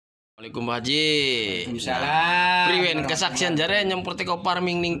Assalamualaikum Pak Haji. Waalaikumsalam. Priwen kesaksian jare nyemprot eko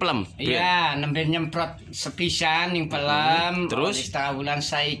farming ning pelem. Iya, nembe nyemprot sepisan ning pelem. Terus setengah bulan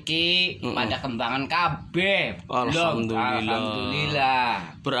saiki pada kembangan kabeh.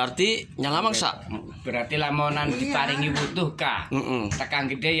 Alhamdulillah. Berarti nyala mangsa. Berarti lamonan diparingi butuh kah? Tekan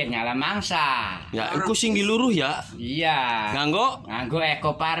gede ya nyala mangsa. Ya, iku sing diluruh ya. Iya. Nganggo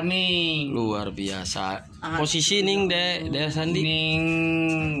eco farming. Luar biasa. Posisi ning desa Sandi ning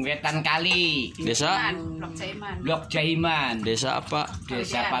wetan kali. Desa Blok Jaiman. Desa apa?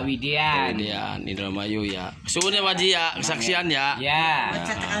 Desa Pawidian. Indramayu ya. Suwun ya Pak Haji ya, kesaksian ya. Ya.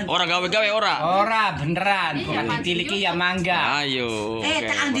 Ora gawe-gawe ora. Ora beneran, bukan ditiliki ya mangga. Ayo.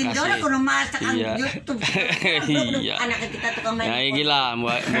 Tekan dindora kudu masak YouTube. Iya. Anak kita tukang main. Nah, iki lah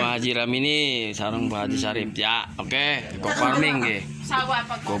Mbak Haji Ramini sareng Mbak Haji Sarip ya. Oke, eco farming nggih. Sawah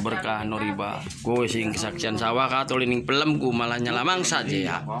apa Go berkah no riba. Go sing kesaksian sawah ka tulining pelem ku malah nyala mangsa aja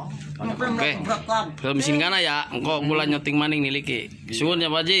ya. Oke. Belum sing kana ya. Engko kula nyoting maning niliki. Suwun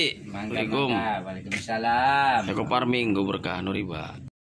ya Pak Haji. Waalaikumsalam. Eco farming go berkah no riba.